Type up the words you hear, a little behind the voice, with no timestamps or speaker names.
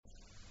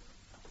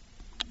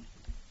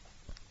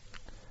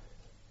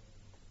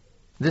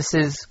This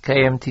is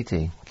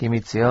KMTT,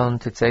 Kimitzion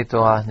Tetzei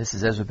Torah. This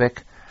is Ezra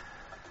Beck.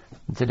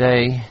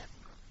 Today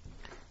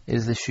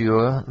is the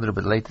shiur, a little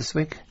bit late this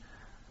week,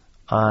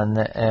 on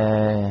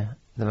the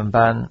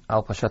Ramban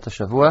al Parshat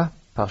HaShavua,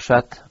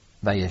 Parshat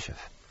Vayeshev.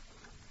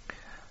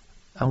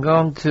 I'm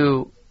going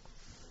to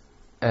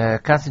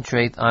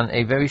concentrate on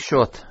a very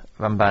short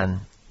Ramban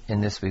in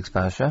this week's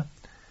Parsha,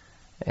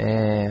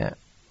 a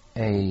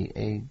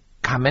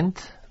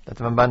comment that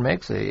the Ramban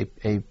makes,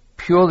 a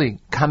purely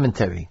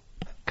commentary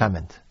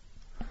comment,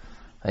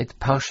 right?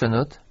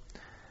 Parshanut,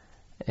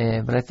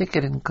 but I think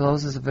it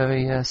encloses a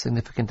very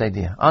significant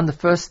idea. On the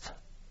first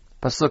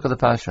pasuk of the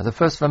Parsha, the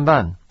first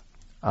Ramban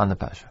on the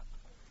Parsha,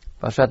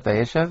 Parshat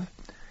Vayeshev,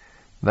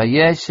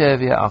 Vayeshev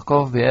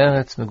Yaakov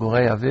be'eretz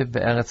megurei aviv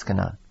be'eretz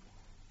Canaan.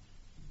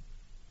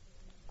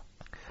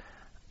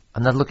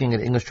 I'm not looking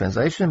at English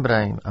translation, but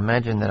I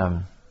imagine that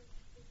I'm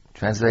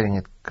translating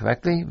it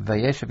correctly.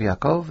 Vayeshev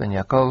Yaakov, and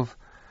Yaakov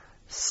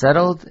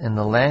settled in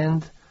the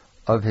land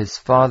of his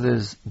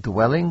father's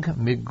dwelling,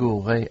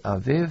 Migurei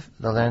Aviv,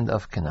 the land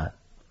of Canaan.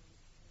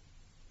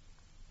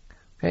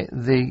 Okay,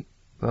 the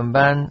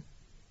Ramban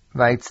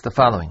writes the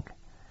following: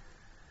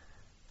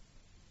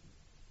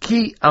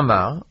 Ki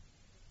Amar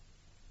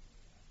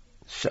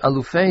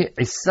She'alufei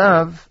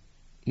Isav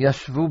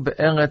Yashvu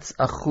be'eretz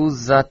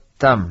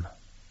achuzatam.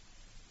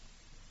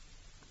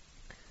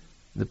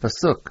 The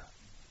pasuk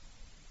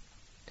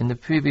in the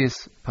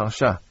previous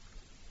parsha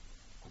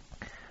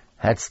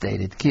had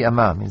stated, Ki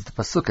Amar means the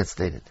pasuk had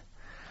stated,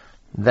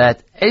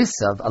 that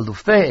Esav,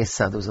 Alufei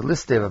Esav, there was a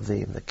list there of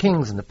the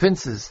kings and the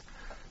princes,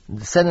 the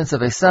descendants of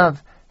Esav,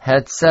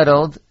 had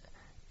settled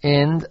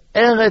in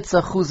Eretz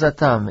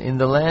Achuzatam, in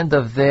the land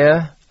of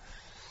their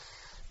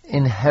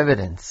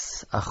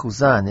inheritance,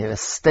 Achuzan, their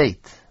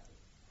estate.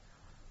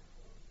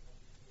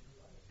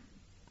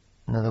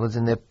 In other words,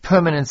 in their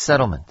permanent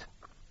settlement.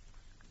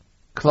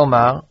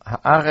 Klomar,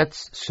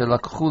 Haaretz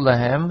Shelakhu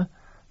Lahem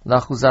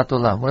L'achuzat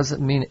olam. What does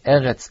it mean,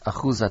 Eretz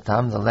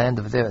Achuzatam, the land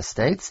of their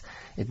estates?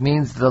 It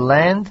means the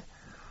land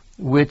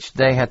which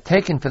they had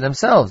taken for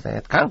themselves, they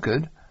had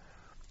conquered,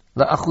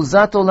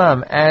 L'achuzat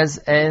olam, as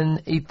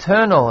an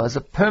eternal, as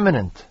a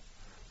permanent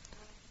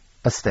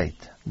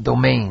estate,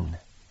 domain.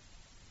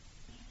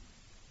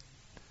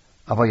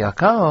 Avo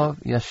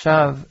Yaakov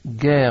yashav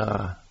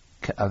ger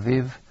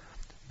ke'aviv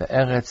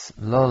be'eretz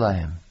lo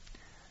lahem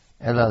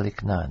ela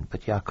liknan.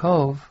 But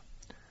Yaakov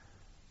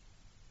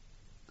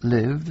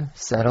lived,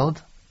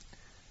 settled,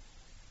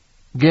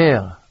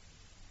 ger.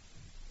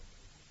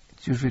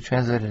 It's usually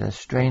translated as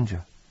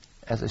stranger.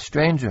 As a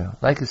stranger,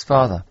 like his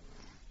father.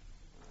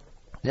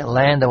 That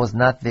land that was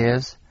not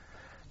theirs,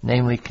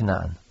 namely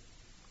Canaan.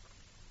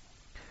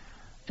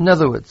 In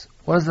other words,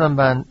 what is the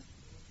Ramban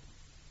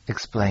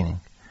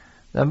explaining?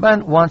 The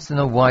Ramban wants to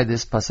know why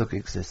this pasuk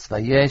exists.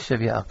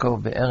 Vayeshev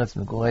Yaakov be'eretz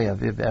megurei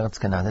aviv be'eretz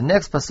Canaan. The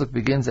next pasuk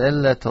begins,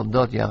 Elle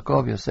toldot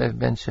Yaakov Yosef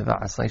ben sheva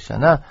asrei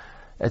shana,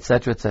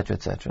 etc., etc.,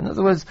 etc. In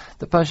other words,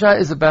 the parsha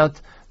is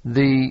about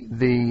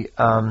the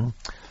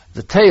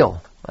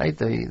tale, right?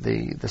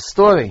 The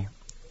story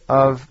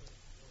of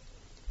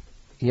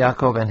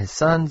Yaakov and his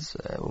sons.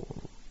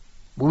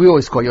 We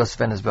always call Yosef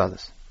and his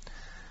brothers.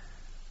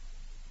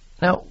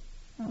 Now,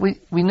 we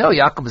know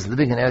Yaakov is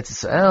living in Eretz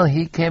Yisrael.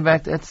 He came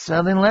back to Eretz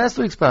Yisrael in last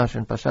week's parsha,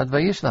 in Parshat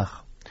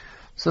Vayishlach.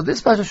 So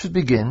this parsha should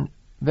begin,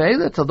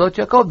 Ve'ele toldot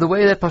Yaakov, the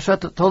way that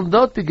Parshat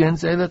Toldot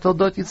begins, Ve'ele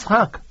toldot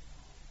Yitzchak.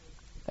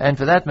 And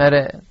for that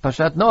matter,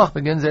 Parshat Noach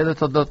begins, Ve'ele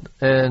toldot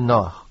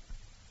Noach.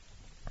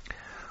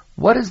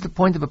 What is the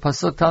point of a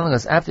pasuk telling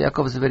us after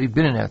Yaakov has already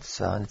been in Eretz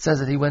Yisrael? And it says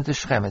that he went to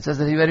Shechem. It says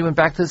that he already went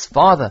back to his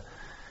father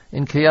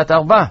in Kiryat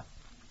Arba.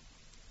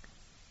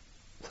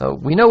 So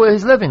we know where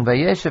he's living.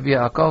 Vayeshev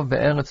Yaakov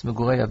be'eretz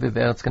megurei aviv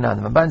be'eretz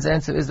Canaan. The Ramban's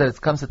answer is that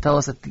it comes to tell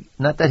us that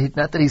not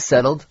that he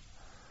settled,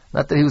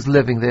 not that he was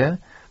living there,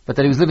 but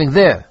that he was living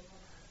there.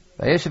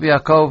 Vayeshev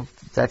Yaakov,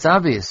 that's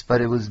obvious, but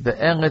it was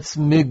be'eretz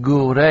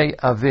megurei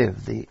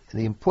aviv.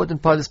 The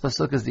important part of this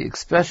pasuk is the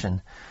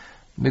expression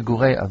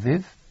megurei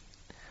aviv.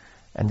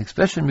 And the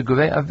expression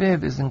Migurei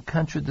Aviv is in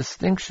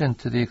contradistinction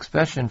to the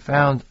expression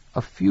found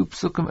a few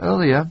psukim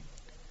earlier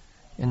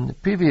in the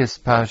previous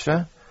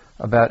parsha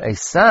about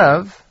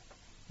Esav,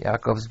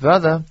 Yaakov's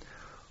brother,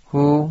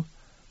 who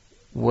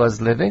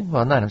was living,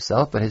 well, not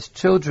himself, but his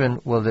children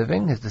were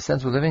living, his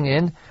descendants were living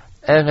in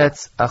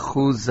Eretz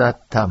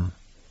Achuzatam.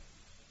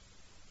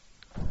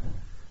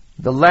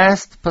 The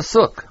last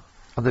pasuk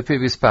of the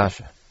previous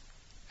parsha,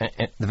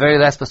 the very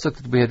last pasuk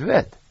that we had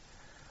read,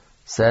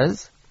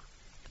 says,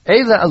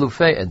 Eila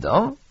alufei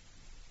Edom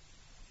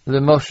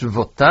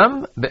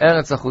lemoshvotam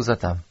be'eretz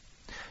achuzatam.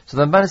 So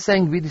the Ramban is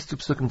saying, read these two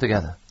psukim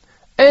together.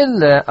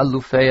 Eila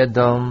alufei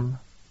Edom,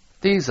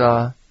 these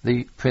are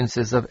the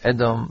princes of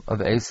Edom, of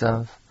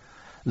Esav,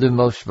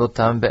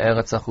 lemoshvotam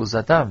be'eretz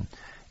achuzatam,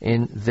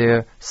 in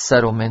their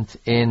settlement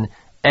in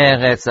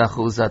Eretz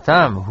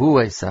Achuzatam, hu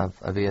Esav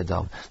avi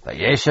Edom.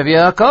 Vayeshev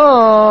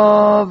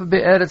Yaakov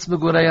be'eretz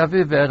megurei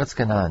aviv be'eretz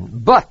Canaan.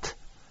 But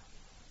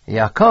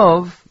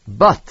Yaakov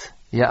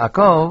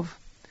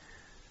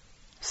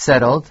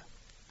settled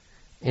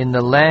in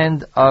the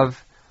land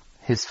of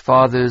his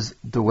father's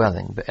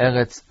dwelling.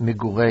 Be'eretz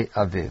migurei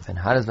aviv. And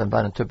how does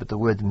Ramban interpret the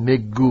word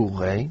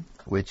migurei,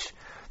 which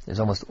is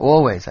almost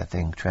always, I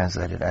think,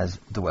 translated as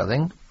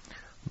dwelling?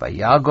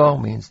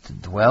 Vayago means to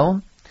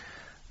dwell.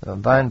 The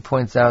Ramban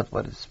points out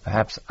what is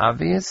perhaps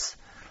obvious,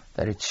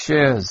 that it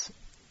shares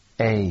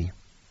a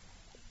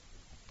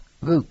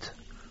root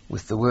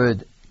with the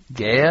word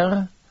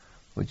ger,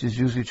 which is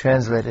usually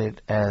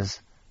translated as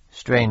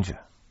stranger.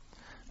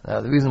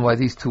 Now, the reason why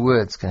these two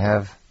words can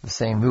have the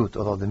same root,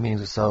 although the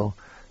meanings are so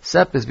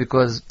separate, is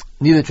because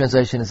neither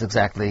translation is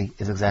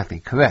exactly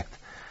correct.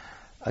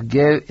 A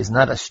ger is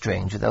not a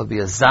stranger; that would be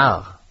a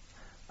zar.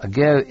 A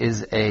ger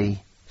is a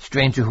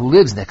stranger who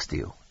lives next to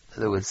you. In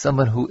other words,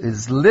 someone who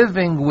is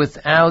living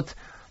without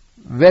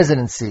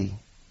residency,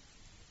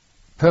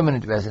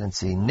 permanent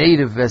residency,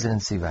 native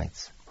residency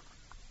rights.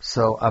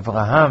 So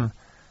Abraham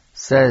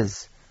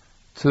says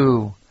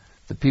to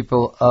the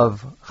people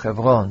of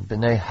Hebron,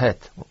 Bnei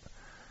Het,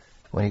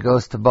 when he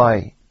goes to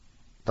buy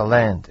the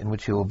land in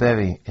which he will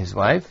bury his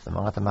wife, the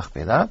Marat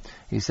HaMachpelah,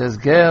 he says,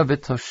 Ger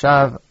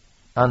v'toshav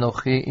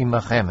anochi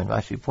imachem. And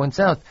Rashi points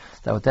out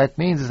that what that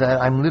means is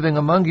that I'm living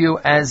among you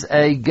as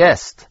a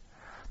guest.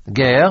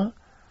 Ger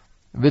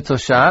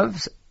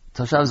v'toshav.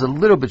 Toshav is a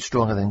little bit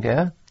stronger than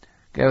ger.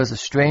 Ger is a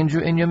stranger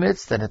in your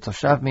midst, and a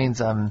toshav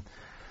means I'm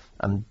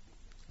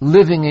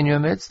living in your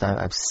midst,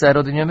 I've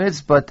settled in your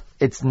midst, but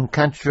it's in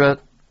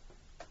contradiction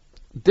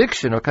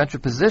or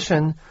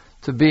contraposition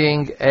to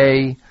being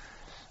a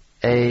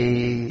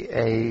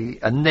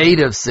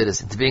native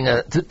citizen, to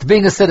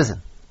being a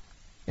citizen.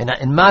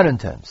 In modern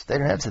terms, they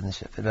don't have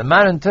citizenship. In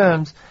modern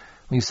terms,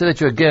 when you say that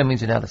you're a ger, it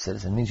means you're not a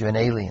citizen. It means you're an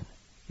alien.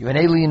 You're an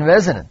alien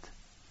resident,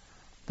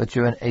 but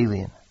you're an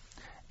alien.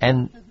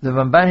 And the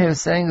Ramban here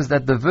is saying is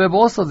that the verb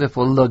also,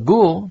 therefore,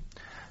 lagur,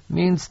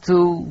 means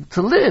to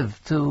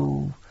live,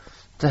 to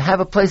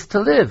have a place to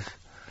live,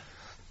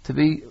 to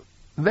be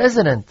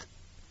resident,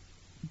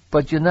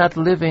 but you're not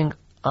living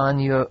on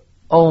your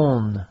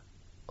own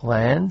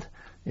land,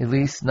 at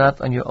least not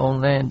on your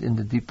own land in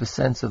the deeper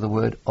sense of the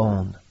word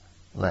own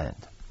land.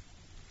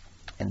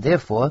 And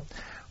therefore,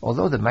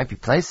 although there might be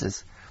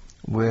places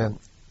where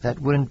that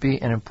wouldn't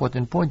be an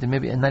important point, and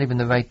maybe not even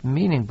the right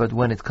meaning, but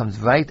when it comes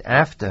right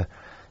after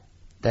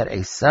that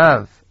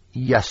Esav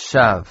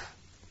yashav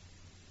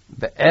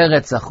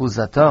be'eretz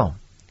achuzato,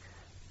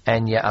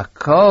 and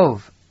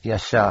Yaakov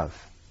yashav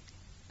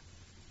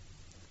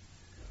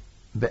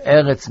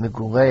be'eretz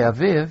migurei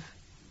aviv,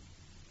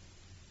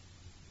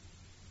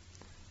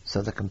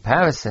 so the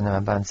comparison,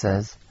 Ramban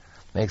says,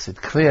 makes it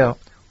clear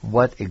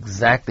what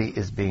exactly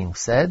is being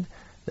said,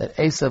 that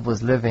Esav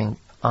was living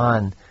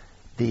on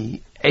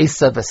the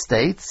Esav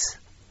estates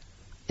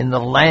in the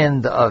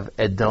land of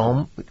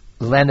Edom,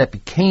 the land that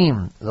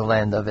became the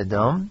land of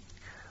Edom,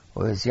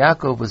 whereas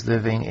Yaakov was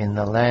living in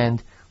the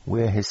land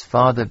where his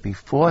father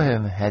before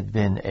him had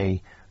been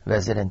a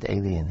resident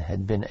alien,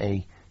 had been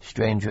a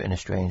stranger in a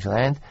strange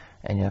land,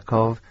 and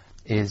Yaakov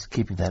is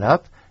keeping that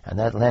up, and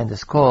that land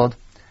is called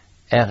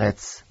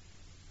Eretz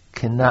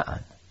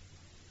Canaan.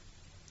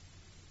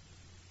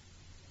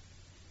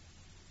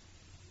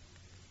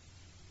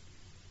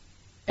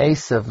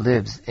 Esav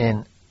lives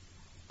in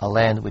a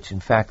land which in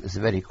fact is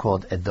already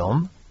called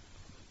Edom.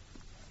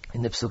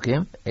 In the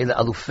Psukim, Eila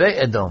Alufei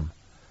Edom,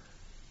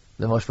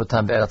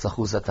 L'moshvotam be'eretz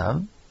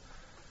achuzatam.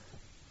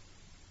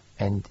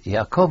 And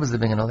Yaakov is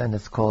living in a land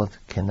that's called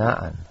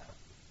Canaan.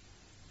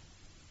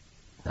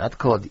 Not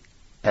called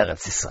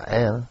Eretz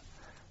Israel.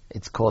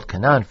 It's called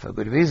Canaan for a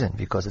good reason,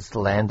 because it's the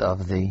land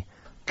of the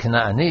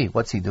Canaani.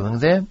 What's he doing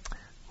there?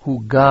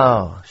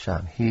 Hugar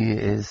Sham. He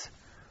is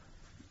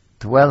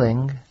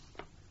dwelling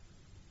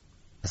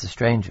as a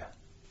stranger.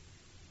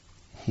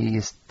 He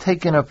is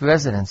taking up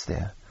residence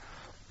there.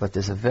 But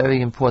there's a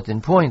very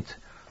important point,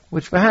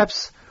 which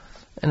perhaps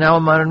in our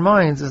modern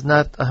minds is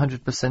not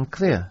 100%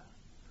 clear.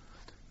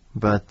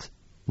 But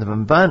the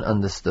Ramban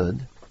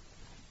understood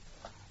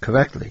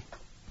correctly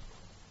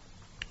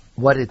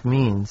what it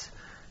means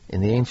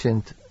in the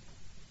ancient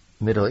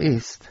Middle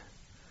East,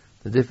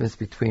 the difference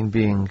between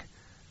being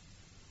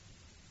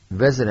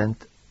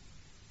resident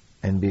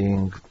and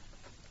being,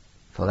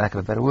 for lack of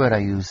a better word, I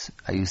use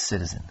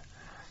citizen.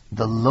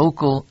 The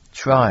local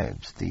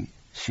tribes, the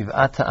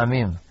Shiv'at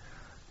Ha'amim,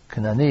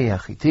 Kanani,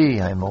 Hachiti,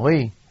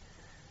 Haimori,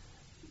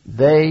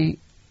 they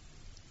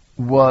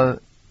were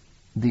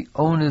the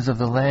owners of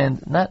the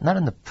land, not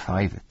in the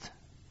private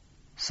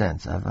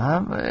sense.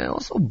 Abraham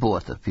also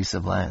bought a piece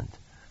of land.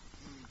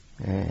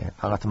 And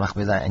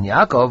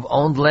Yaakov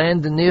owned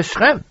land near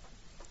Shechem,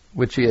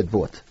 which he had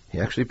bought. He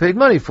actually paid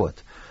money for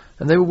it.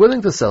 And they were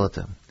willing to sell it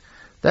to him.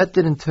 That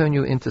didn't turn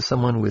you into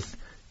someone with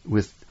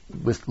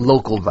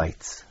local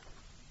rights.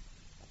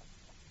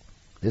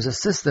 There's a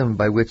system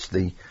by which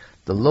the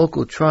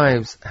local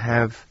tribes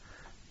have,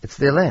 it's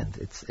their land.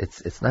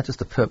 It's not just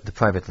the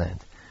private land.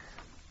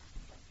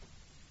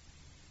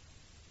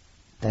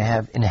 They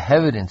have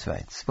inheritance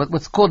rights. But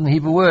what's called in the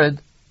Hebrew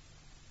word,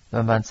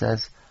 Ramban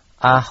says,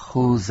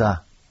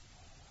 Achuza,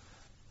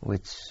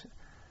 which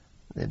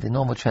the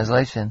normal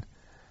translation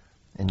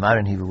in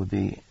modern Hebrew would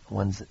be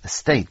one's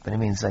estate, but it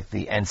means like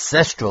the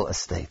ancestral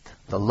estate,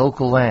 the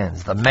local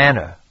lands, the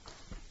manor,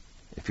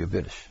 if you're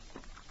British.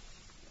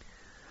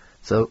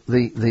 So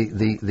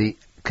the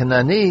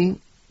Kanani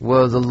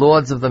were the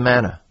lords of the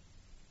manor.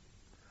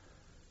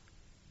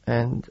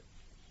 And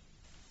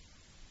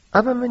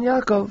Abraham and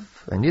Yaakov,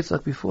 and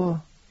Yitzchak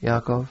before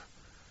Yaakov,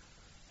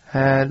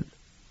 had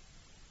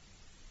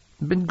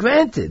been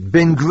granted. He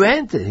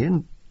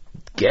didn't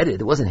get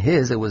it. It wasn't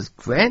his. It was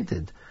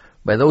granted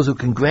by those who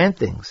can grant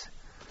things.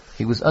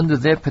 He was under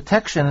their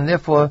protection, and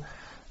therefore,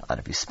 out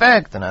of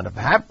respect and out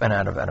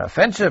of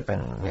friendship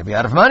and maybe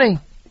out of money,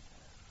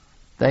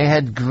 they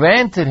had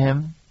granted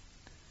him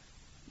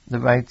the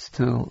rights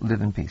to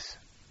live in peace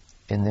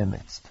in their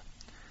midst.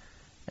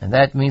 And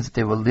that means that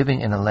they were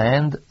living in a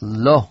land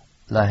lo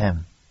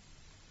lahem.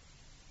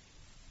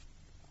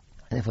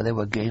 And therefore they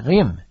were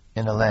gerim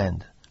in a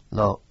land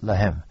lo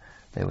lahem.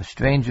 They were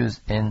strangers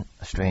in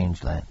a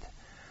strange land.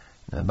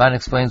 The Ramban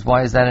explains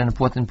why is that an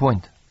important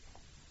point.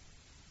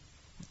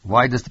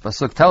 Why does the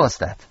Pasuk tell us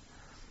that?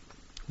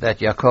 That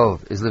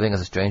Yaakov is living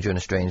as a stranger in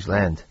a strange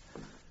land.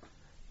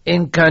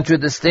 In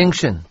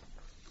contradistinction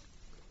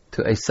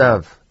to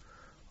Esav,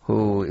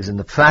 who is in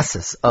the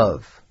process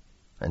of,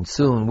 and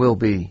soon will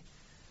be,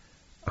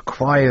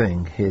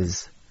 acquiring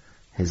his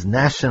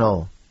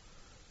national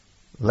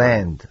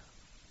land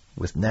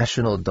with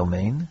national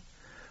domain.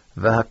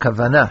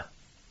 V'hakavana,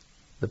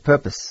 the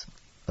purpose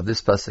of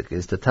this pasuk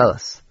is to tell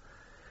us,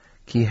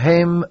 Ki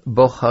hem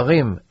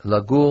bocharim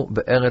lagur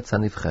be'eretz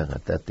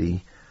hanivcheret, that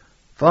the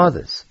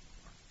fathers,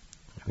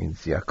 it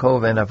means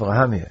Yaakov and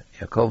Avraham here.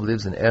 Yaakov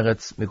lives in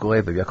Eretz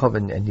Migurei, Yaakov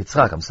and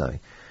Yitzchak,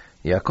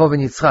 Yaakov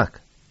and Yitzchak.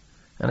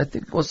 And I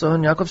think also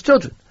in Yaakov's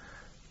children.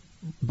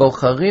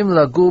 Bocharim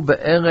lagur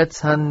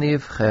be'eretz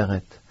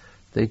hanivcheret.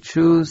 They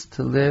choose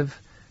to live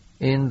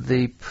in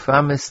the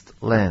promised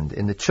land,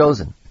 in the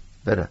chosen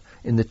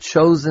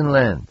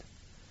land.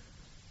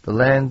 The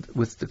land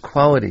with the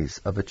qualities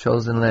of a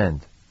chosen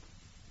land.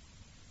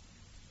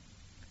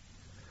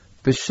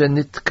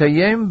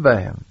 B'shenitkayem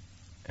bahem.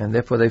 And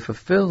therefore they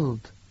fulfilled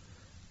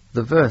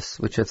the verse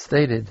which had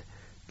stated,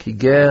 Ki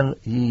ger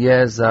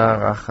yiyeh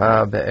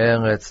zaracha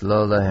be'eretz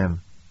lo lahem.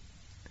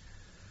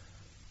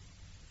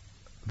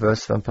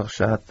 Verse from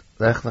Parshat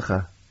Lech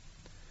Lecha,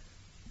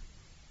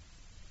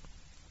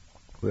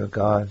 where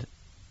God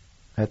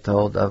had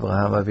told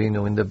Avraham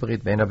Avinu in the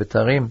Brit Bein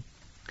HaBetarim,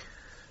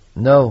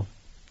 no,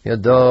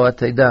 Yado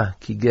ateda,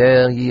 Ki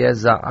ger yiyeh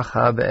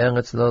zaracha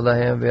be'eretz lo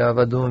lahem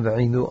ve'avadum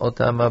ve'inu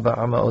otam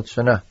 400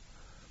 shana.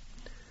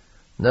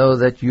 Know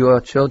that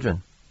your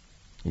children,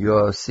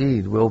 your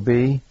seed, will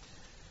be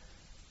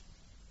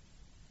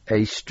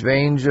a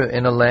stranger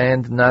in a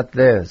land not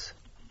theirs.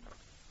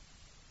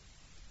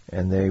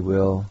 And they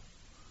will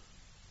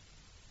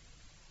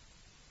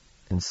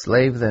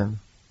enslave them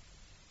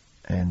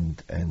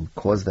and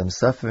cause them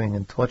suffering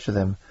and torture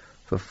them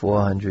for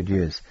 400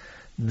 years.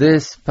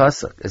 This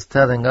pasuk is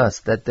telling us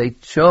that they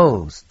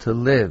chose to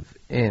live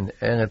in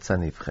Eretz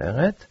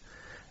HaNivcheret,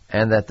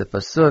 and that the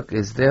pasuk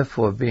is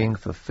therefore being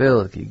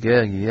fulfilled, Ki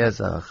ger yiyeh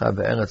zaracha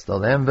be'eretz lo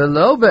lahem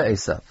velo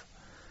be'esav,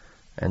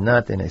 and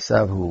not in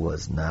Esav, who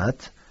was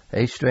not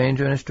a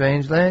stranger in a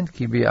strange land.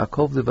 Ki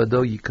bi'Yaakov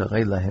levado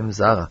yikarei lahem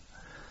zara.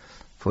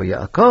 For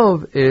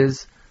Yaakov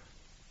is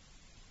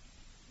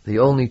the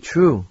only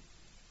true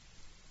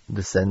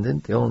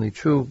descendant, the only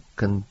true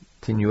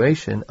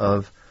continuation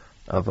of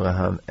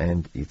Avraham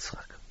and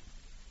Yitzchak.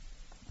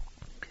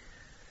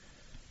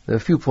 There are a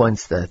few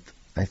points that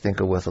I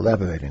think are worth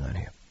elaborating on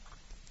here.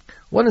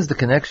 One is the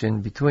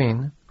connection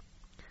between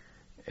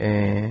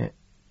being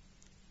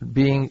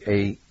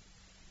a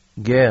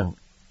ger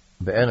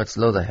be'eretz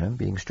lo lahem,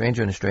 being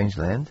stranger in a strange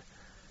land,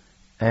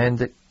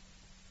 and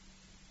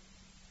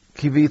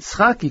ki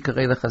b'Yitzchak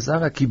yikarei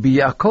lechazara, ki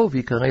b'Yaakov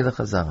yikarei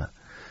lechazara.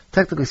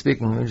 Technically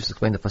speaking, let me just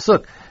explain the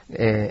pasuk.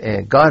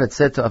 God had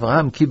said to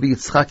Avraham, Ki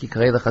b'Yitzchak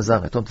yikarei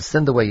lechazara. He told him to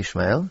send away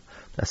Ishmael,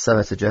 as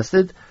Sarah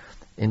suggested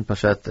in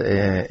Pashat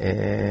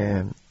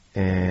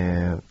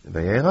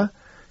Vayera.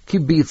 Ki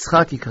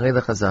b'Yitzchak yikarei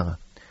lechazara,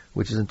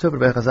 which is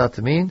interpreted by Chazal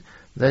to mean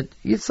that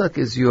Yitzchak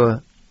is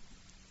your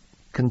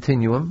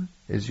continuum,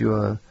 is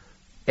your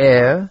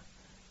heir,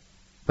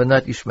 but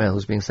not Ishmael,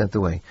 who's being sent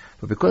away.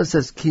 But because it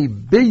says Ki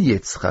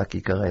b'Yitzchak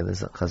yikarei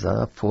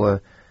lechazara,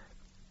 for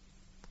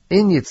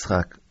in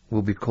Yitzchak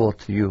will be called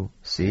to you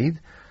seed,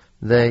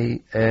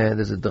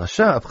 there's a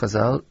drasha of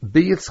Chazal,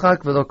 b'Yitzchak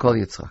v'lo kol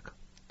Yitzchak.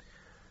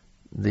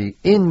 The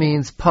in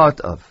means part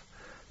of.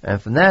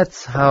 And from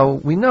that's how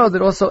we know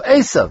that also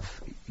Esav,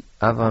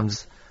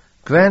 Avram's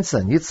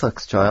grandson,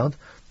 Yitzchak's child,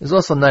 is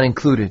also not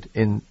included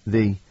in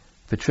the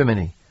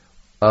patrimony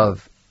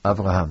of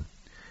Avraham.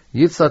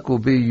 Yitzchak will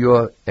be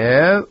your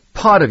heir,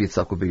 part of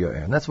Yitzchak will be your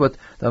heir. And that's what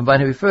the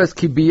Ramban refers,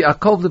 Ki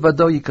b'Yaakov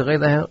levado yikarei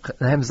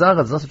lahem zara.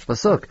 There's no such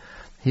pasuk.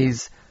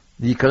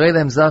 The yikarei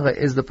lahem zara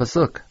is the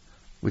pasuk,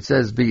 which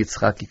says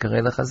b'Yitzchak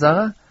yikarei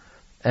lechazara.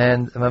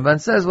 And the Ramban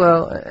says,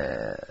 well,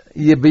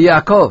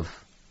 b'Yaakov,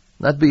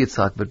 not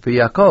b'Yitzchak, but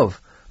b'Yaakov,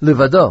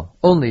 levado,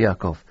 only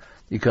Yaakov,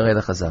 yikarei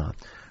lechazara.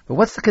 But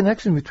what's the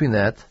connection between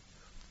that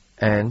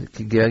and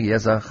Kiger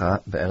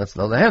Yezarcha Be'eretz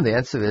Lo Lahem. The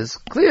answer is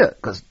clear,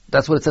 because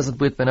that's what it says in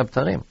Brit Ben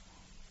Abtarim.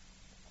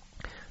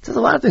 It says a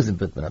lot of things in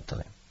Brit Ben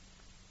Abtarim.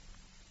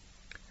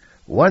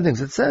 One of the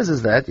things it says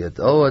is that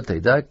Yado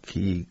Teida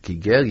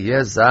Kiger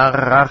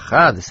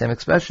Yezarcha, the same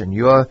expression,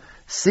 your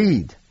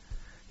seed,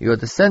 your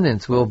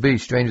descendants will be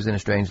strangers in a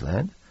strange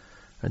land.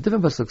 And a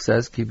different pasuk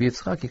says Ki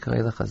B'Yitzchak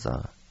Yikarei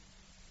Lechazara,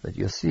 that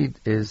your seed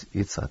is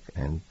Yitzchak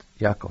and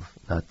Yaakov,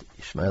 not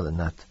Ishmael and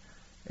not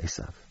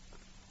Esav.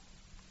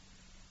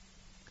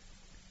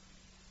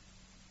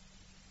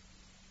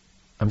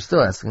 I'm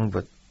still asking,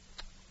 but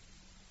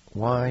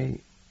why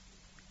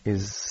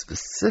is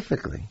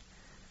specifically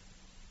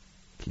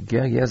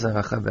Kiger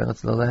Yezarcha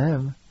Be'eretz Lo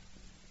Lahem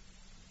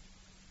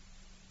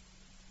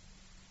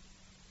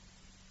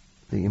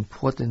the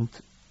important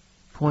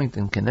point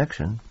in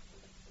connection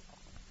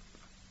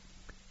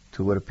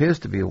to what appears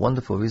to be a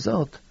wonderful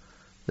result,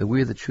 that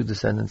we're the true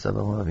descendants of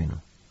Avraham Avinu?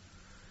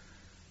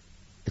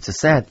 It's a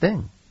sad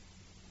thing.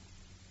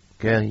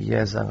 Kiger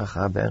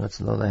Yezarcha Be'eretz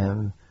Lo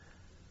Lahem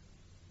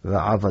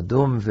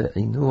V'avadum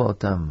ve'inu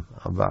otam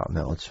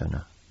 400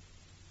 shana.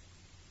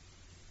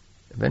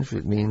 Eventually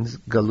it means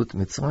Galut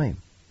Mitzrayim.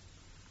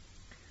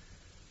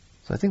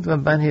 So I think the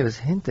Ramban here is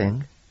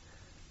hinting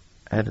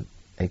at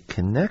a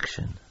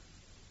connection,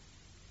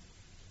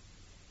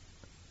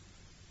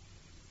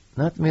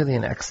 not merely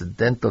an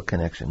accidental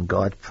connection.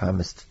 God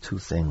promised two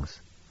things.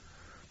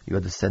 Your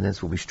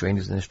descendants will be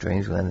strangers in a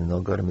strange land, and they'll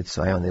go to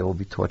Mitzrayim, and they will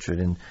be tortured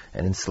and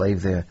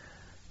enslaved there.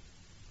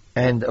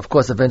 And, of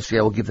course, eventually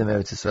I will give them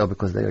Eretz Yisrael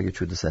because they are your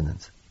true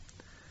descendants.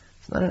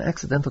 It's not an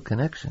accidental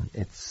connection.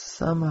 It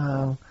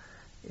somehow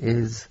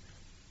is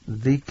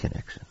the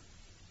connection.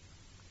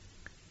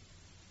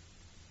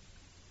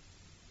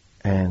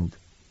 And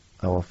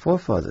our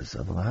forefathers,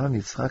 Abraham,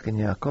 Yitzchak, and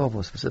Yaakov,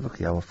 or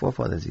specifically our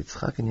forefathers,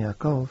 Yitzchak and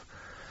Yaakov,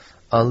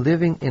 are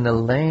living in a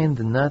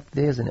land not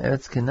theirs, in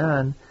Eretz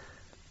Canaan.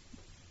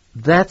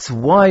 That's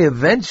why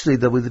eventually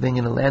they'll be living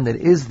in a land that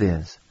is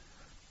theirs,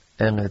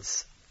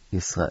 Eretz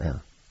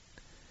Yisrael.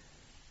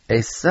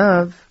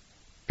 Esav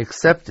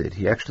accepted,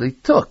 he actually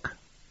took,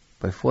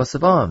 by force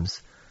of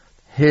arms,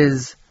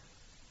 his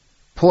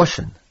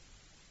portion,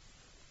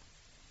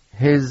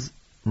 his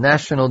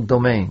national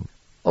domain,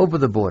 over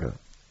the border,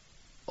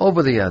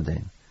 over the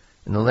Yarden,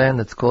 in the land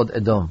that's called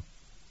Edom,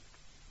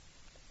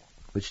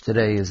 which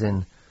today is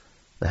in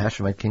the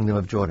Hashemite kingdom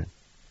of Jordan.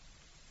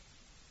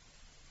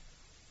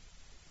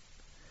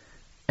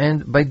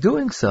 And by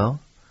doing so,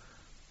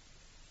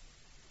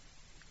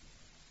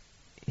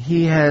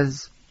 he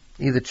has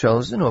either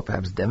chosen or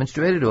perhaps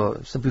demonstrated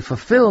or simply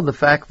fulfilled the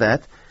fact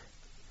that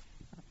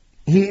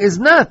he is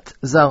not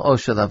Zar'o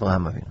Shel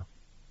Avraham Avinu.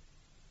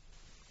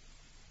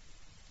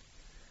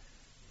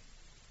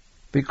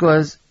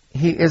 Because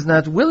he is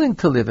not willing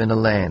to live in a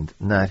land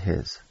not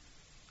his.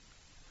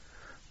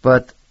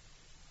 But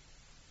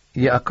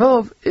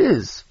Yaakov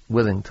is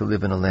willing to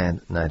live in a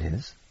land not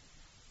his,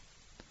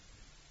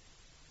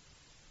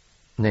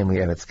 namely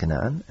Eretz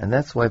Canaan, and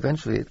that's why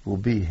eventually it will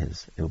be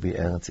his. It will be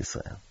Eretz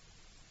Yisrael.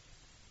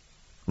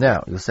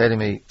 Now, you'll say to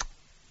me,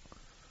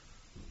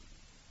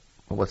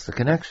 well, what's the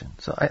connection?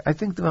 So I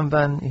think the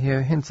Ramban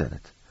here hints at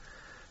it.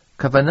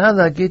 Kavana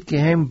lagid ki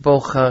hem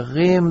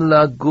bocharim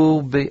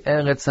lagur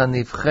be'eretz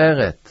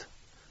hanivcheret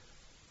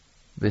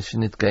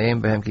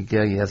v'shenitkaim behem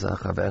kiger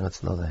yezarcha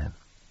be'eretz lo lahem.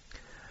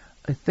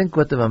 I think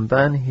what the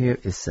Ramban here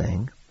is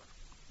saying,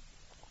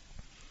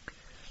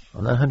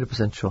 I'm not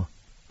 100% sure.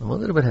 I'm a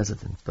little bit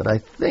hesitant, but I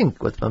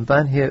think what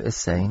Ramban here is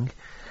saying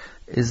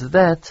is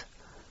that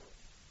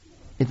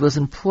it was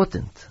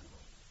important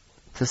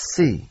to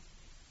see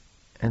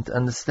and to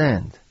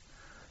understand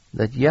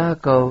that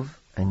Yaakov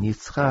and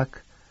Yitzchak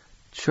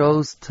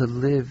chose to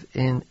live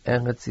in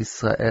Eretz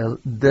Yisrael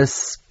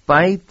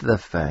despite the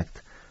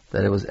fact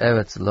that it was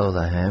Eretz Lo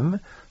Lahem,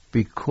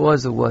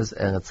 because it was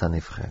Eretz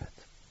HaNivcheret.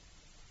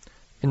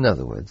 In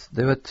other words,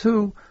 there are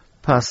two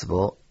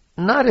possible,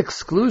 not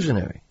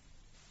exclusionary,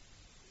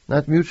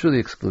 not mutually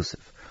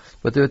exclusive,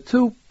 but there are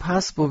two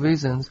possible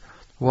reasons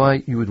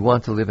why you would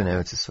want to live in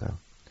Eretz Yisrael.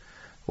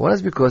 One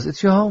is because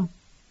it's your home.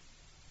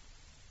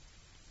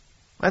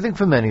 I think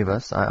for many of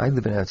us, I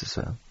live in Eretz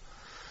Yisrael,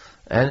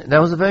 and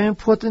that was a very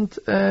important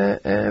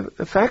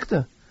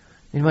factor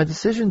in my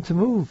decision to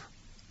move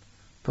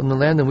from the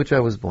land in which I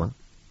was born,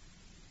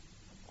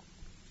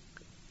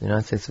 the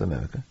United States of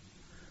America,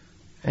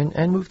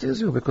 and move to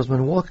Israel, because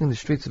when walking the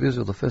streets of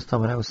Israel the first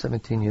time when I was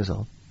 17 years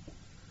old,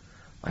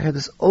 I had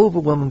this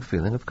overwhelming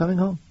feeling of coming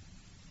home.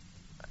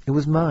 It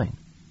was mine.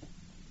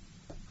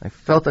 I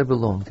felt I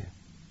belonged here.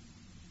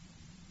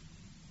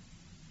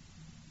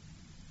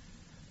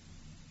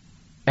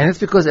 And it's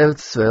because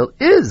Eretz Yisrael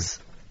is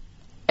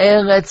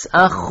Eretz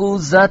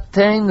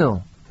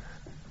Achuzatenu.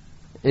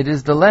 It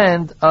is the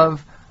land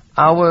of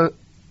our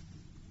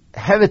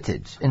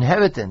heritage,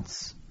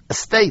 inheritance,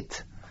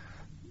 estate,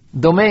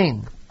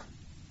 domain.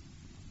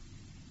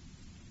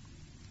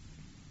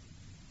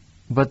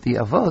 But the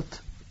Avot,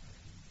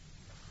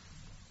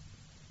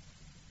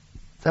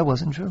 that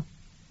wasn't true.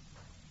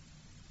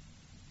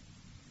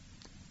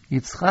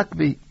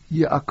 Yitzchak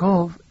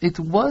Yaakov, it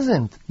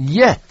wasn't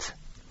yet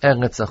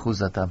Eretz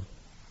Achuzatam,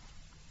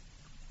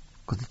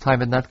 because the time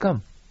had not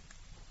come.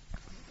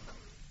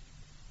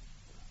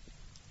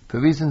 For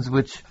reasons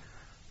which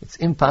it's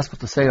impossible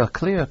to say are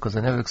clear, because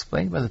they're never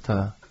explained by the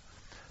Torah,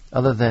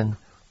 other than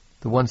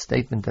the one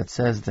statement that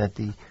says that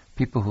the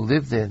people who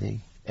lived there, the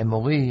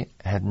Emori,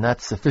 had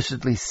not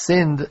sufficiently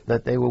sinned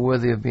that they were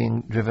worthy of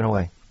being driven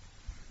away.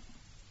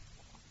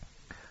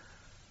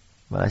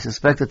 But I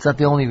suspect it's not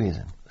the only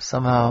reason.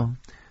 Somehow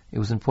it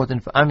was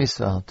important for Am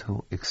Yisrael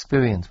to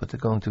experience what they're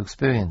going to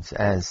experience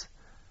as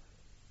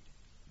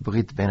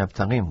Brit Ben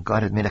Abtarim.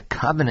 God had made a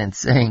covenant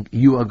saying,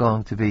 you are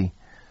going to be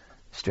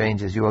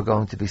strangers, you are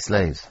going to be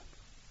slaves.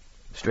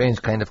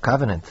 Strange kind of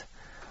covenant.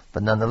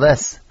 But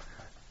nonetheless,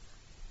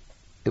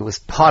 it was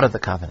part of the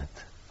covenant.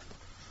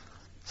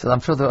 So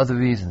I'm sure there are other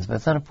reasons, but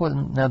it's not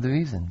important now the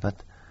reason. But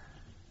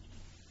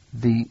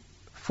the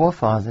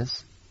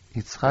forefathers,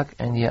 Yitzchak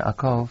and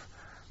Yaakov,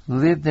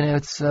 lived in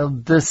Eretz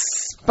Yisrael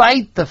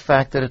despite the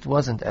fact that it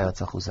wasn't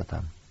Eretz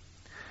Achuzatam.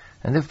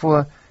 And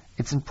therefore,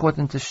 it's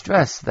important to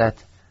stress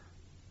that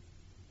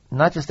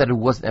not just that it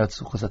wasn't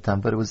Eretz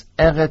Achuzatam, but it was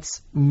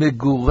Eretz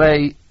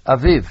Megurei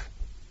Aviv,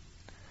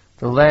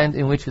 the land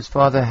in which his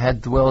father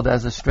had dwelled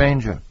as a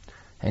stranger.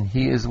 And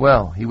he as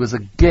well. He was a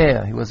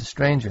ger, he was a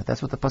stranger.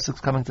 That's what the pasuk's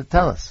coming to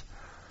tell us.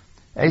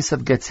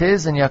 Esav gets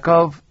his and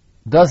Yaakov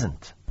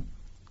doesn't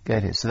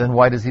get his. So then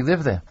why does he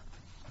live there?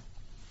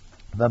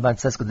 Ramban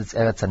says because it's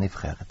Eretz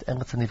HaNivcheret.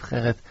 Eretz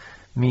HaNivcheret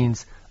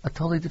means a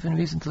totally different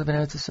reason to live in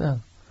Eretz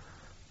Yisrael.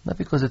 Not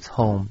because it's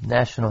home,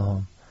 national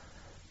home.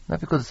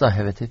 Not because it's our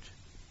heritage.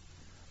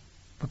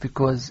 But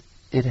because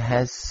it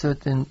has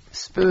certain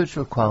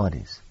spiritual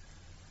qualities.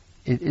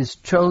 It is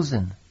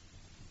chosen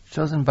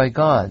by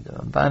God.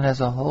 Ramban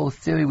has a whole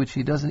theory which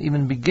he doesn't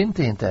even begin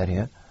to hint at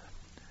here.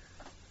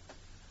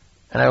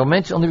 And I will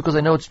mention only because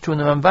I know it's true in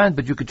the Ramban,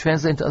 but you could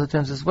translate into other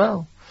terms as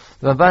well.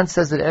 The Ramban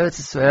says that Eretz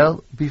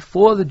Yisrael,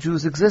 before the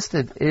Jews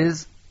existed,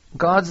 is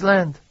God's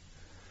land.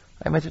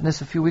 I mentioned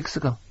this a few weeks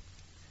ago,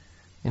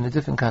 in a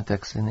different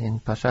context, in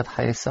Pashat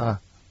Hayei Sarah.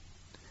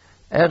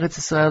 Eretz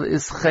Yisrael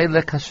is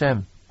Chelek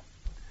Hashem.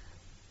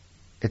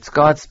 It's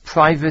God's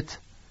private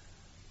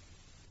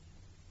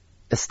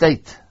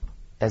estate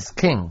as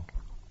king.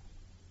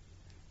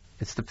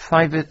 It's the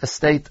private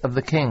estate of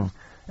the king,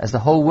 as the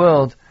whole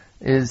world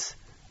is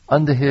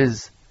under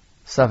his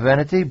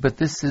sovereignty, but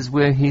this is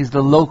where he's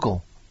the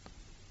local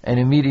and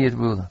immediate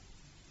ruler.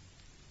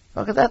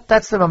 Okay,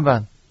 that's the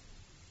Ramban.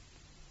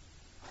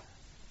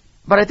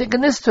 But I think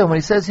in this term, when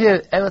he says here,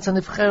 Eretz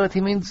HaNivcheret,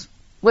 he means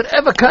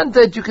whatever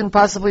content you can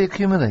possibly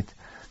accumulate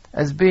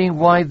as being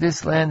why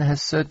this land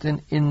has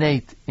certain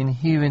innate,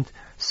 inherent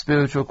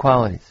spiritual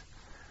qualities.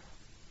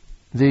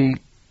 The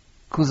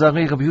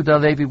Kuzari, Rabbi Yehuda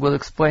Halevi, will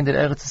explain that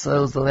Eretz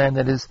Yisrael is the land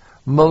that is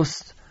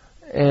most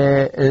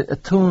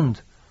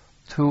attuned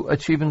to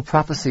achieving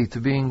prophecy,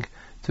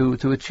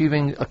 to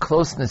achieving a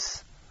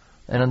closeness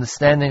and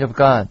understanding of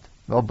God.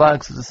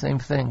 Ralbag says the same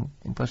thing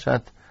in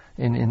Pashat,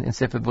 in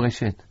Sefer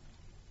Bereshit.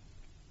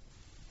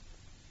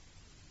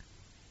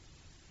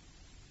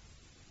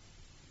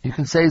 You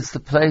can say it's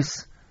the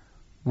place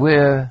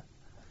where,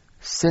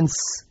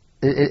 since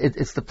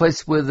it's the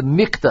place where the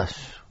Mikdash,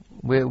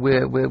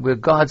 where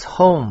God's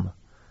home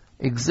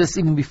exists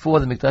even before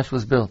the Mikdash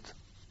was built.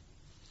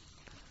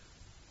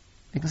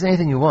 You can say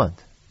anything you want,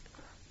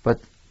 but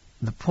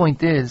the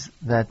point is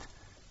that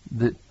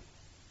the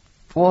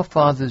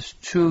forefathers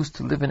choose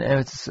to live in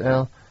Eretz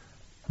Yisrael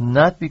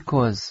not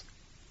because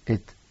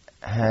it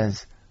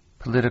has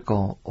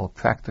political or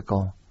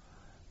practical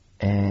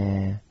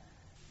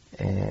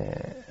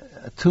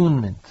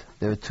attunement.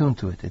 They're attuned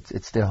to it.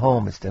 It's their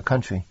home. It's their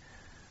country.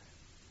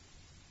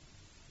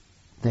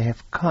 They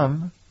have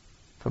come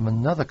from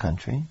another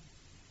country,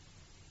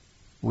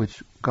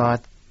 which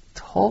God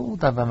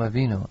told Avraham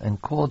Avinu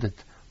and called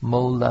it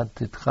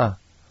Moladetcha,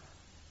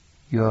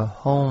 your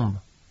home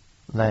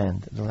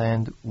land, the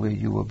land where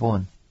you were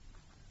born.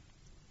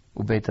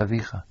 Ubeit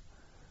Avicha,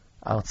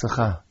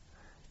 Artzacha.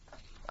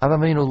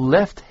 Avraham Avinu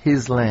left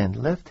his land,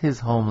 left his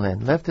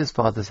homeland, left his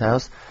father's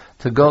house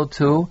to go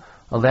to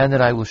a land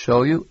that I will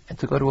show you, and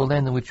to go to a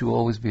land in which you will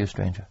always be a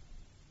stranger.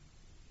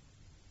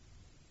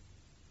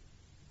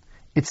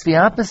 It's the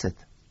opposite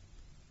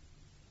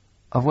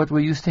of what we're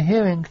used to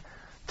hearing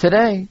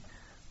today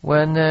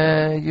when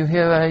you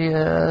hear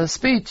a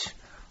speech,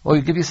 or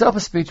you give yourself a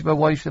speech about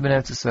why you should live in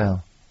Eretz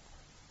Yisrael.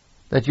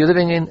 That you're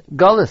living in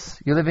Gullus,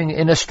 you're living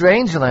in a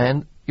strange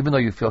land, even though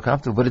you feel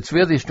comfortable, but it's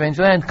really a strange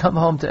land. Come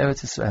home to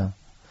Eretz Yisrael.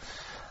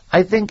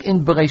 I think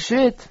in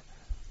Bereshit,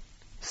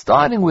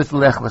 starting with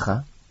Lech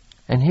Lecha,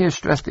 and here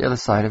stress the other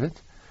side of it,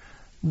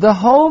 the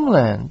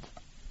homeland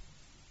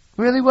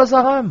really was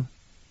Aram.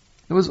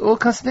 It was Ur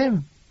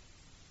Kasdim.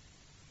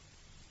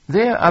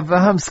 There,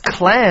 Abraham's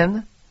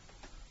clan,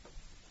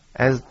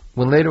 as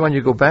when later on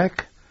you go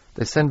back,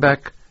 they send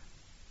back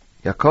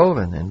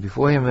Yaakov and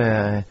before him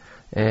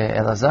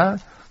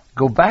Elazar,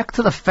 go back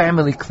to the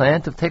family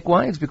clan to take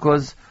wives,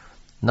 because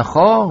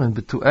Nachor and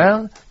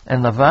Betuel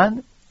and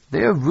Lavan,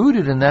 They are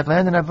rooted in that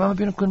land, and Avraham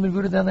Avinu couldn't be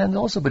rooted in that land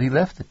also, but he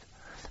left it.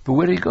 But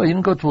where did he go? He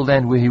didn't go to a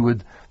land where he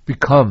would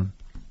become,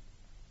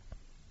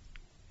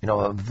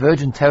 a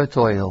virgin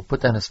territory. He'll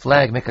put down his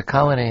flag, make a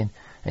colony,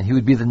 and he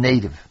would be the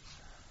native.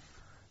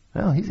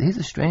 No, he's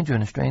a stranger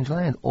in a strange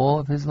land all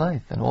of his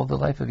life, and all the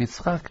life of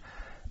Yitzchak.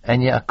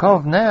 And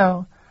Yaakov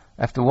now,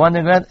 after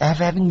wandering around,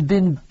 having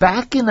been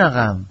back in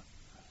Aram,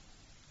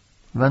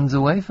 runs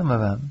away from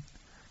Aram,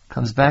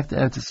 comes back to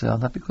Eretz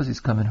Yisrael, not because he's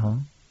coming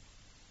home,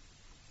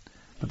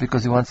 but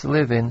because he wants to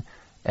live in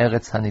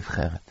Eretz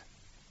HaNivcheret.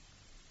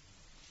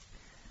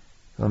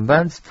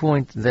 Ramban's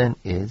point then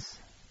is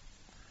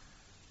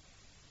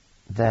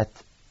that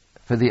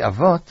for the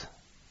Avot,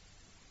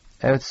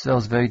 Eretz Yisrael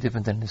is very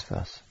different than this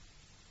verse.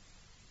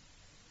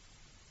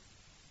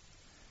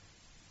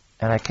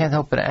 And I can't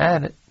help but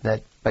add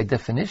that by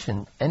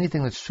definition,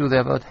 anything that's true of the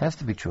Avot has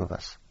to be true of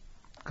us.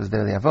 Because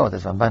they're the Avot,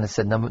 as Ramban has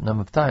said a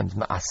number of times.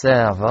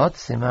 Ma'aseh Avot,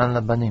 Siman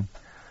Labanim.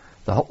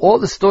 All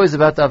the stories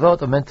about the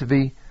Avot are meant to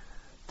be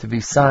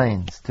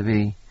signs, to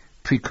be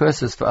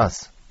precursors for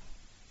us.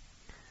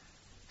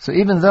 So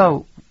even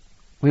though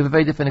we have a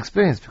very different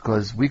experience,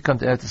 because we come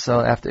to Eretz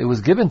Yisrael after it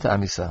was given to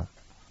Am Yisrael,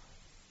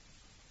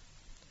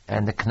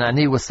 and the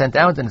Kanaani was sent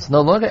out, and it's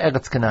no longer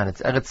Eretz Canaan,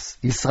 it's Eretz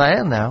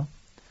Yisrael now.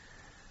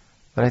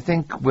 But I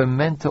think we're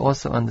meant to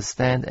also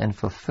understand and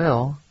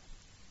fulfill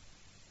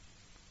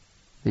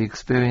the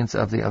experience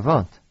of the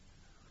Avot,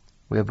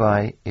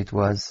 whereby it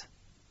was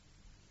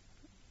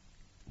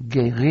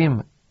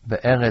Gerim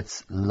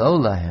be'eretz lo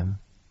lahem,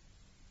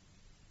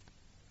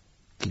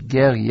 ki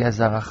ger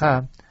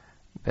yezaracha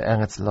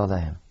be'eretz lo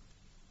lahem.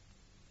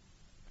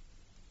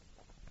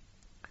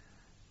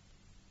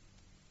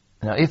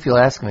 Now, if you'll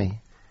ask me,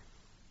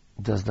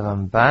 does the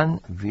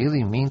Ramban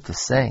really mean to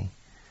say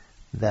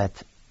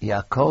that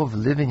Yaakov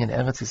living in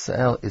Eretz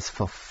Yisrael is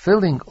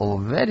fulfilling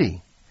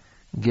already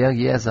Ger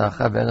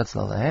Yezaracha be'eretz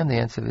lo lahem? The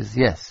answer is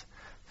yes.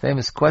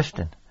 Famous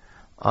question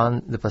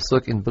on the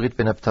pasuk in Brit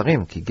Ben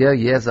Abtarim, Ki ger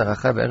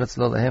yezaracha be'eretz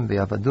lo lahem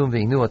ve'avadum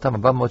ve'inu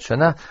otam 400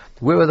 shana.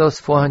 Where were those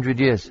 400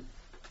 years?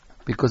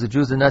 Because the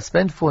Jews did not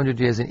spend 400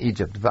 years in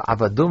Egypt.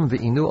 Ve'avadum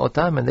ve'inu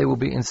otam, and they will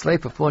be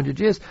enslaved for 400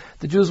 years.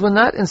 The Jews were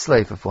not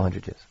enslaved for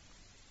 400 years.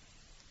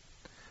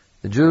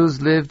 The Jews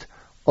lived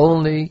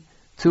only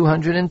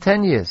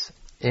 210 years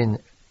in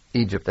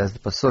Egypt, as the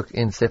pasuk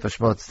in Sefer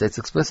Shemot states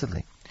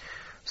explicitly.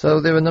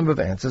 So there are a number of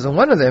answers, and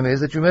one of them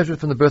is that you measure it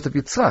from the birth of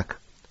Yitzchak.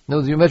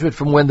 No, you measure it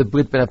from when the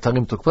Brit Ben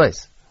Abtarim took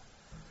place.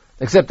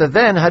 Except that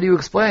then, how do you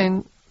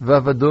explain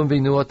Vavadum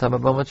v'inu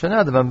otam 400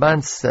 shana? The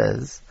Ramban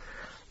says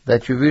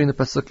that you're reading the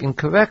pasuk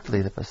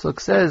incorrectly. The pasuk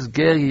says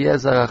Ger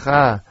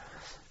yezaracha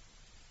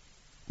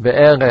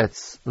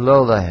be'eretz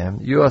lo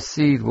lahem. Your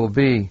seed will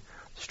be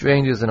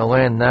strangers in a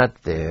land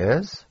not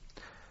theirs,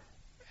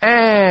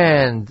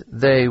 and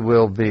they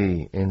will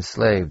be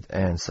enslaved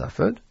and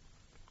suffered,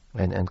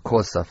 and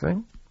cause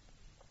suffering.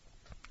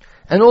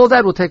 And all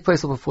that will take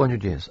place over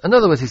 400 years. In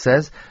other words, he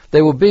says,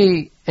 they will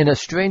be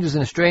strangers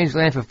in a strange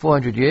land for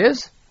 400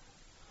 years,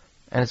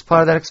 and as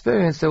part of that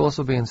experience, they will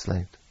also be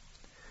enslaved.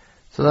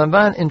 So the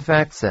Ramban, in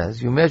fact,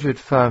 says, you measure it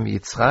from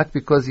Yitzchak,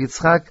 because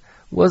Yitzchak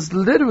was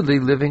literally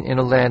living in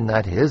a land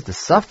not his. The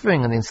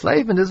suffering and the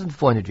enslavement isn't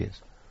 400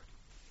 years.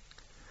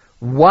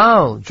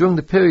 While during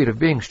the period of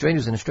being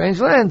strangers in a strange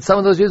land, some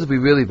of those years will be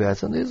really bad,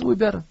 some of those years will be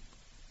better.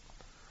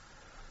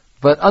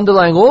 But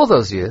underlying all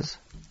those years,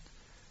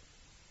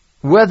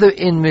 whether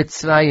in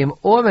Mitzrayim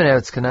or in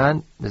Eretz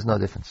Canaan, there's no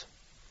difference.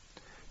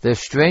 They're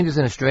strangers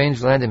in a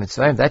strange land in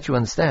Mitzrayim, that you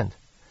understand.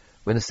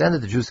 We understand that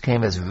the Jews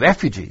came as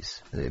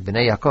refugees,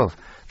 Bnei Yaakov,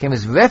 came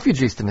as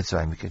refugees to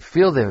Mitzrayim. You can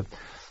feel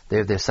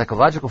their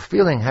psychological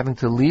feeling, having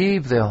to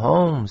leave their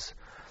homes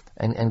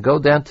and go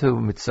down to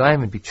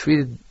Mitzrayim and be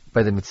treated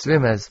by the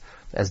Mitzrayim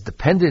as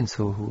dependents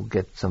who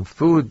get some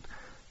food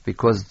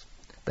because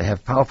they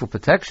have powerful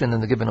protection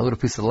and they're given a little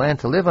piece of land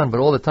to live on, but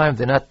all the time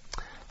they're not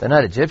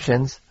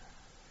Egyptians.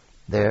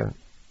 They're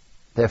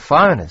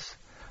foreigners.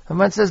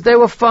 Haman says they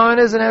were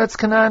foreigners in Eretz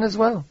Canaan as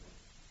well.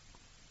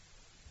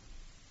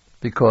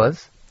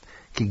 Because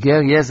Ki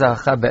ger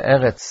yezaracha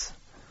be'eretz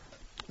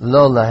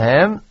lo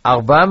lahem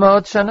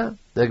 400 shana.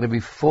 They're going to be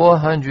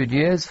 400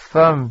 years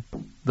from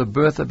the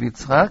birth of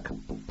Yitzchak.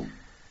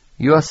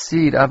 Your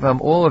seed, Abraham,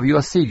 all of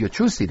your seed, your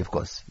true seed, of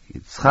course,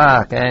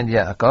 Yitzchak and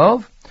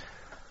Yaakov,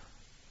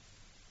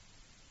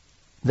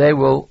 they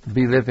will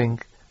be living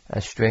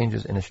as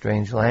strangers in a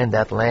strange land.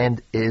 That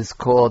land is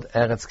called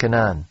Eretz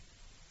Canaan.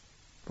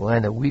 The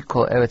land that we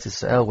call Eretz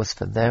Yisrael was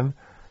for them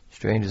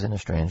strangers in a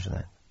strange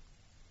land.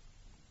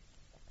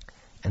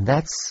 And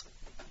that's,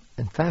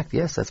 in fact,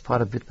 yes, that's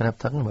part of Brit Ben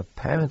Abtarim.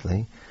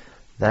 Apparently,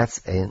 that's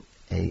an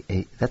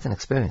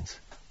experience.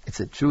 It's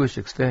a Jewish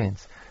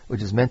experience,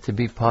 which is meant to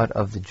be part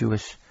of the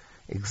Jewish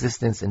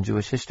existence and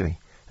Jewish history.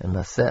 And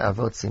Maseh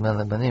Avot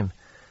Siman Labanim.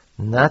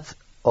 Not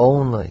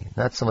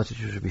so much that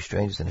you should be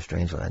strangers in a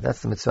strange land.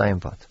 That's the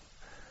Mitzrayim part.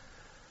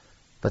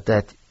 But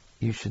that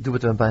you should do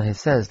what the Ramban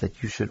says,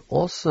 that you should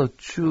also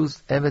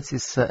choose Eretz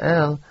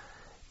Yisrael,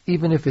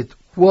 even if it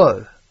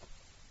were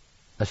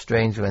a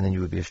stranger and then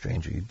you would be a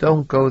stranger. You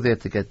don't go there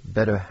to get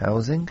better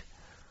housing.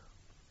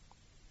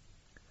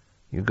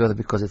 You go there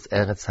because it's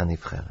Eretz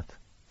HaNivcheret.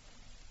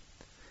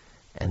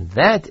 And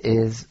that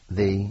is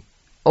the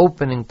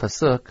opening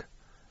pasuk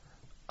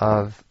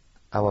of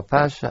our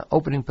Pasha,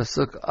 opening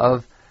pasuk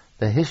of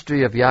the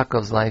history of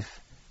Yaakov's life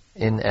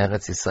in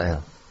Eretz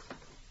Yisrael.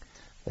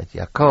 That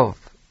Yaakov,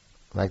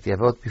 like the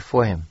Avot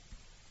before him,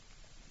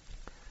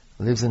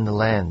 lives in the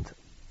land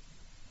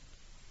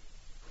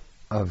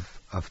of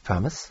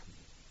promise,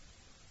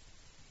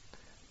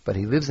 but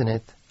he lives in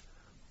it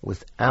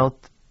without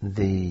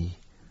the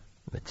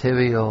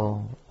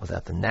material,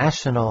 without the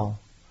national,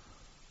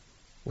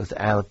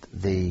 without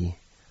the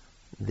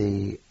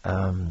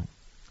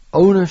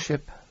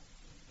ownership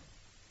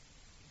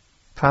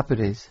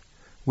properties,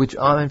 which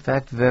are in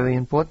fact very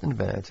important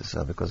in Eretz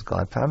Yisrael, because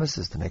God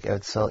promises to make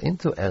Eretz Yisrael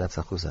into Eretz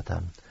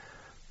Achuzatam.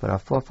 But our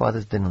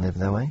forefathers didn't live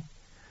that way,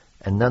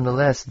 and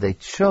nonetheless they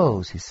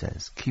chose, he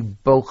says, Ki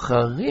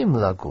bocharim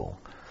lagur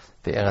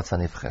be'eretz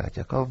hanivcheret.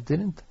 Yaakov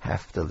didn't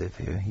have to live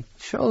here; he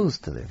chose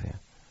to live here,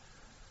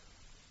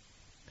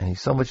 and he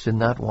so much did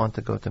not want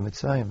to go to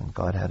Mitzrayim, and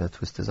God had to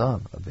twist his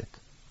arm a bit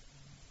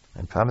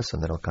and promise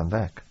him that he'll come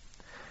back.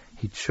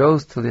 He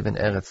chose to live in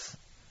Eretz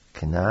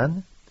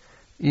Canaan,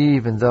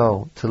 even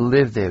though to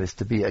live there is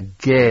to be a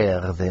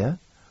ger there.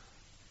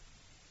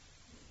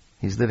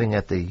 He's living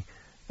at the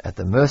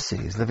mercy.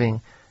 He's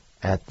living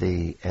at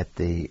the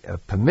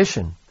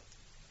permission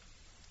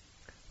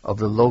of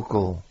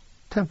the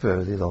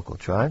temporarily local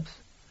tribes.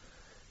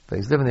 But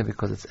he's living there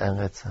because it's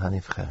Eretz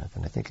HaNivcheret.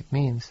 And I think it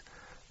means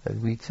that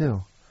we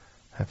too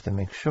have to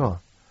make sure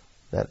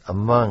that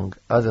among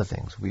other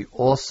things, we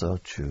also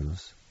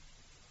choose,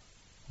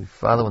 we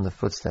follow in the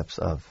footsteps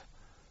of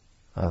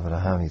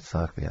Avraham,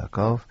 Yitzhak,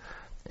 Yaakov,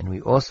 and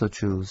we also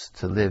choose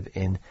to live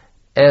in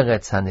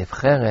Eretz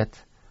HaNivcheret,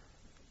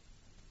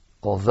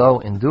 although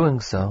in doing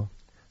so,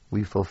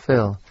 we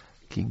fulfill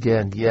Ki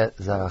ger get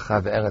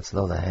zaracha ve'eretz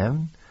lo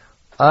lahem,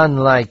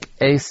 unlike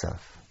Esav,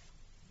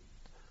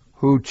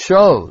 who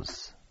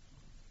chose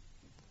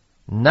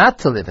not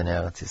to live in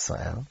Eretz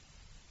Yisrael,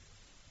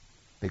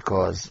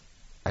 because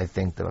I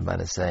think the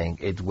Ramban is saying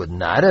it would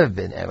not have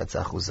been Eretz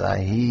Achuzah.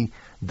 He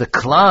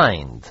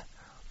declined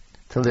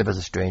to live as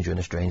a stranger in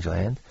a strange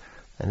land,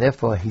 and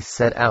therefore he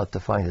set out to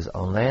find his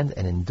own land,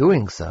 and in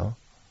doing so,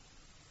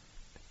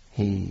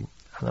 I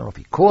don't know if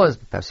he caused,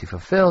 but perhaps he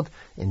fulfilled,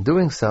 in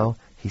doing so,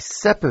 he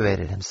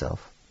separated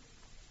himself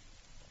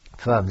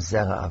from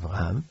Zera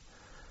Avraham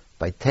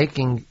by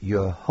taking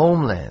your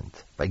homeland,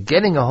 by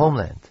getting a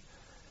homeland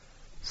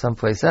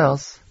someplace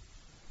else,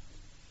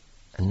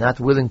 and not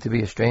willing to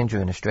be a stranger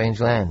in a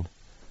strange land.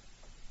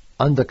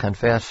 Under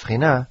Kanfei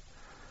HaShechina,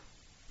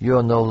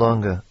 you're no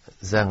longer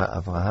Zera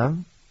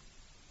Avraham,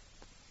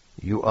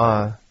 you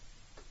are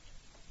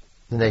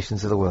the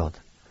nations of the world.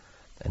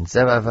 And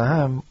Zera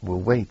Avraham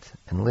will wait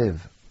and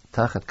live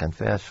Tachat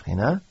Kanfei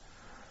HaShechina,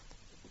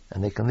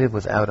 and they can live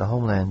without a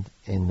homeland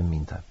in the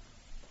meantime.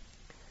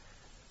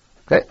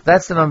 Okay,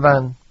 that's the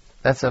Ramban.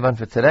 That's the Ramban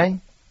for today.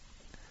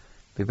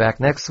 Be back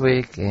next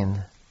week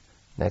in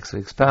next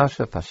week's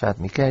Parsha, Parshat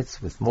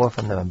Miketz, with more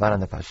from the Ramban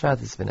and the Parsha.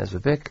 This has been Ezra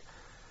Bick,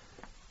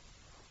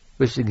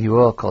 wishing you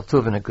all Kol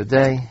Tov and a good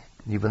day.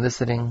 You've been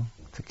listening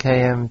to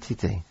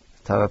KMTT,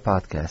 Torah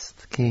Podcast,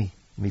 Ki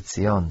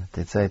Mitzion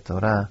Tetzei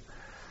Torah,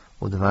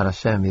 Udvar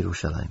Hashem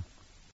Yerushalayim.